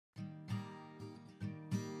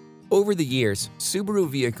Over the years, Subaru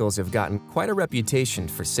vehicles have gotten quite a reputation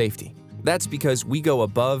for safety. That's because we go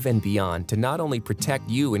above and beyond to not only protect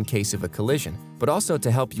you in case of a collision, but also to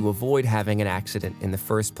help you avoid having an accident in the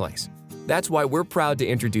first place. That's why we're proud to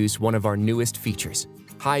introduce one of our newest features,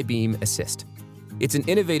 High Beam Assist. It's an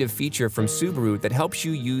innovative feature from Subaru that helps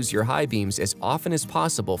you use your high beams as often as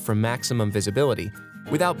possible for maximum visibility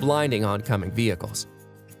without blinding oncoming vehicles.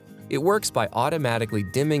 It works by automatically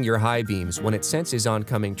dimming your high beams when it senses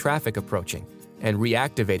oncoming traffic approaching and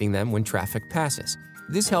reactivating them when traffic passes.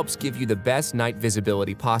 This helps give you the best night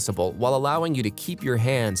visibility possible while allowing you to keep your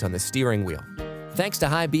hands on the steering wheel. Thanks to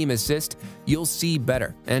High Beam Assist, you'll see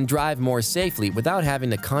better and drive more safely without having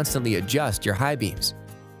to constantly adjust your high beams.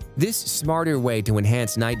 This smarter way to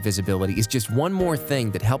enhance night visibility is just one more thing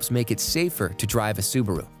that helps make it safer to drive a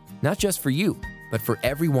Subaru, not just for you, but for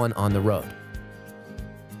everyone on the road.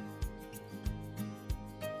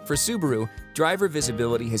 For Subaru, driver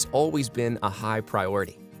visibility has always been a high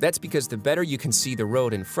priority. That's because the better you can see the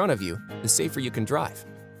road in front of you, the safer you can drive.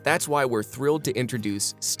 That's why we're thrilled to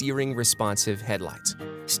introduce Steering Responsive Headlights.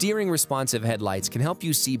 Steering Responsive Headlights can help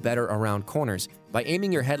you see better around corners by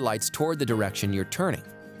aiming your headlights toward the direction you're turning,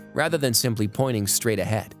 rather than simply pointing straight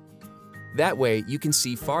ahead. That way, you can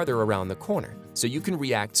see farther around the corner, so you can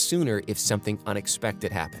react sooner if something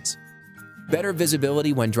unexpected happens. Better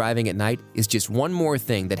visibility when driving at night is just one more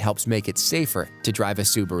thing that helps make it safer to drive a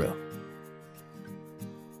Subaru.